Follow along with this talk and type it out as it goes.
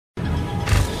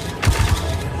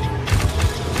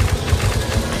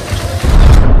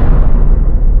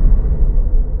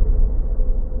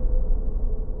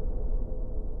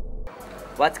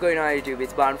What's going on YouTube?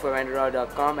 It's Barn from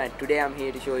Andro.com, and today I'm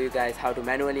here to show you guys how to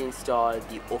manually install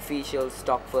the official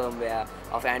stock firmware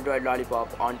of Android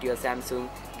Lollipop onto your Samsung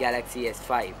Galaxy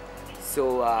S5.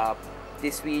 So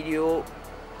this video,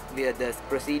 the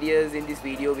procedures in this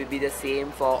video will be the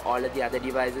same for all of the other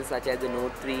devices such as the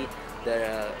Note 3,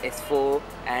 the S4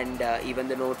 and even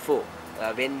the Note 4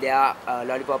 when their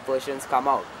Lollipop versions come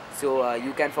out. So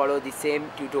you can follow the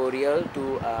same tutorial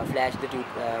to flash the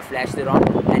ROM,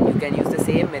 and you can use the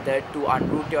same method to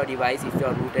unroot your device if you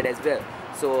are rooted as well.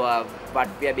 So what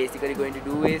we are basically going to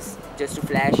do is just to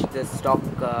flash the stock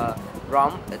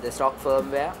ROM, the stock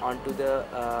firmware onto the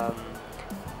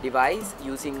device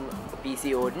using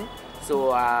PC Odin. So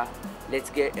let's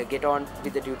get on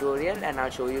with the tutorial, and I'll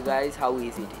show you guys how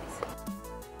easy it is.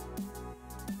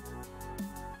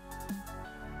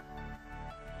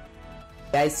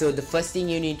 Guys, so the first thing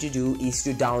you need to do is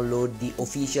to download the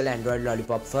official Android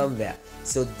Lollipop firmware.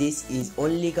 So this is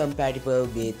only compatible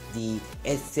with the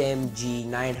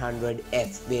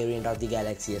SMG900F variant of the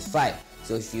Galaxy S5.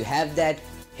 So if you have that,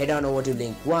 head on over to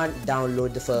link 1,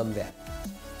 download the firmware.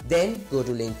 Then go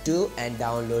to link 2 and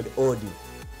download Odin.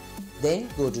 Then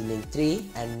go to link 3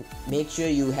 and make sure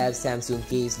you have Samsung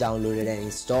case downloaded and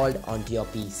installed onto your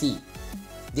PC.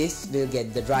 This will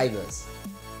get the drivers.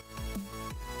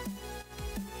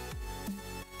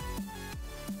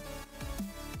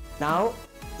 Now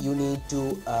you need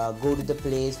to go to the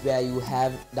place where you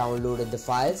have downloaded the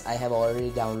files. I have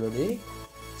already downloaded it.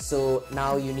 So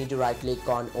now you need to right click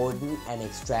on Odin and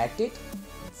extract it.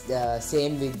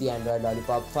 Same with the Android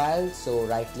Lollipop file, so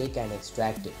right click and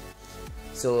extract it.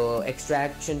 So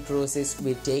extraction process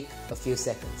will take a few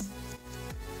seconds.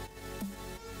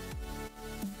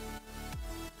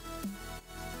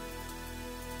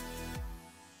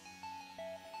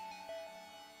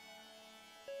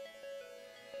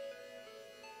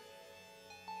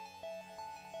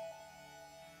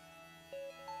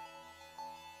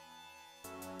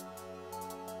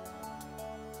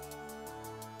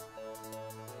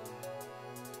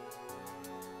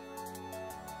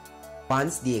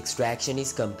 Once the extraction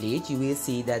is complete, you will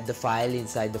see that the file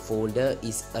inside the folder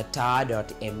is a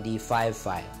tar.md5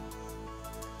 file.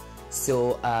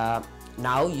 So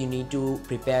now you need to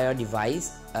prepare your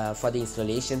device for the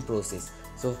installation process.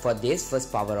 So for this,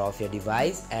 first power off your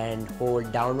device and hold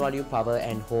down while you power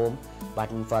and home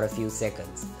button for a few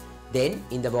seconds. Then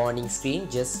in the warning screen,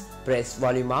 just press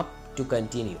volume up to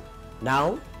continue.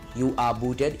 Now you are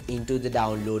booted into the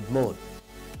download mode.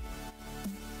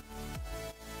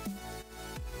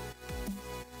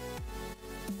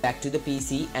 Back to the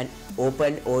PC and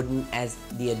open Odin as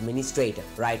the administrator.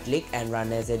 Right click and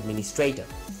run as administrator.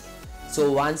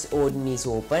 So once Odin is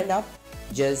opened up,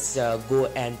 just go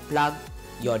and plug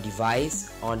your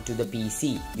device onto the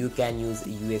PC. You can use a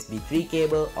USB 3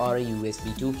 cable or a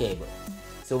USB 2 cable.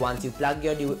 So once you plug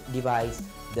your device,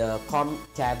 the COM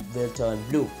tab will turn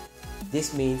blue.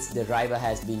 This means the driver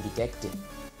has been detected.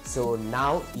 So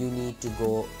now you need to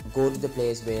go to the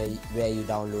place where you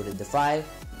downloaded the file,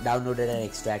 downloaded and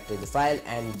extracted the file,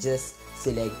 and just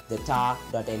select the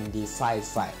tar.md5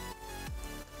 file.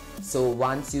 So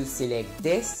once you select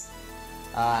this,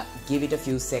 give it a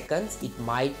few seconds. It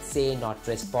might say not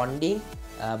responding,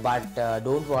 but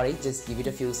don't worry, just give it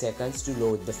a few seconds to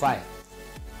load the file.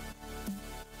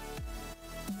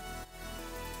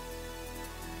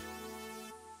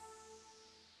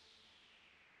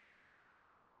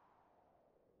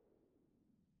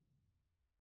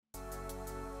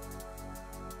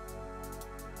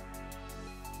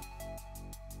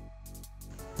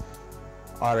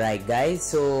 Alright guys,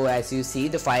 so as you see,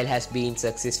 the file has been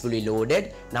successfully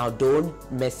loaded. Now don't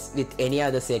mess with any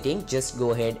other setting, just go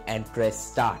ahead and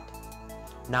press start.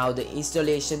 Now the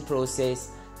installation process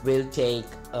will take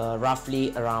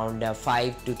roughly around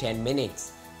 5 to 10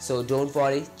 minutes. So don't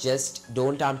worry, just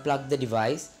don't unplug the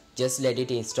device, just let it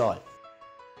install.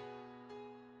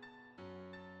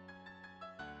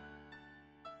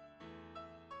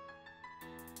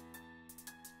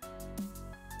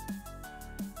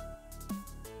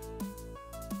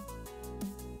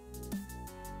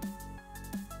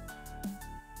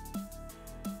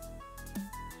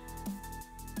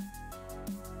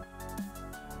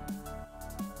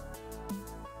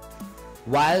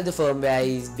 While the firmware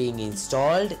is being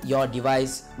installed, your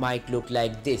device might look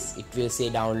like this. It will say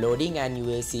downloading and you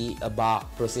will see a bar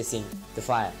processing the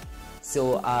file.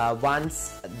 So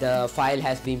once the file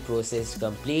has been processed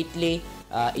completely,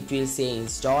 it will say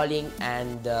installing,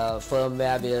 and the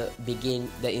firmware will begin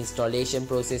the installation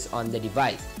process on the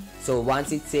device. So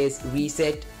once it says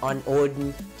reset on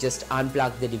Odin, just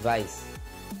unplug the device.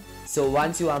 So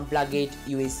once you unplug it,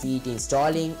 you will see it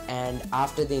installing, and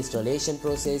after the installation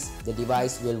process the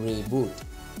device will reboot.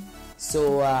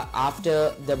 So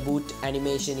after the boot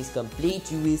animation is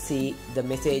complete, you will see the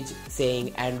message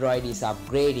saying Android is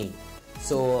upgrading.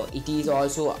 So it is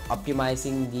also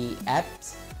optimizing the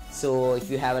apps. So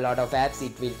if you have a lot of apps,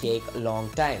 it will take a long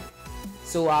time.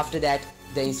 So after that,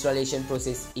 the installation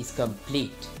process is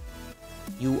complete.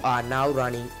 You are now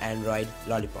running Android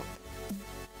Lollipop.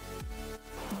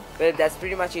 Well, that's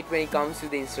pretty much it when it comes to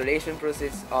the installation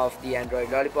process of the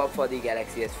Android Lollipop for the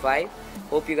Galaxy S5.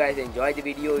 Hope you guys enjoyed the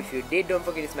video. If you did, don't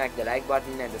forget to smack the like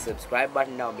button and the subscribe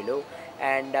button down below.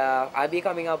 And I'll be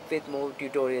coming up with more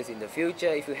tutorials in the future.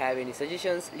 If you have any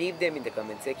suggestions, leave them in the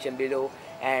comment section below.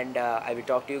 And I will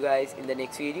talk to you guys in the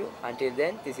next video. Until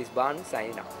then, this is Banu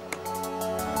signing out.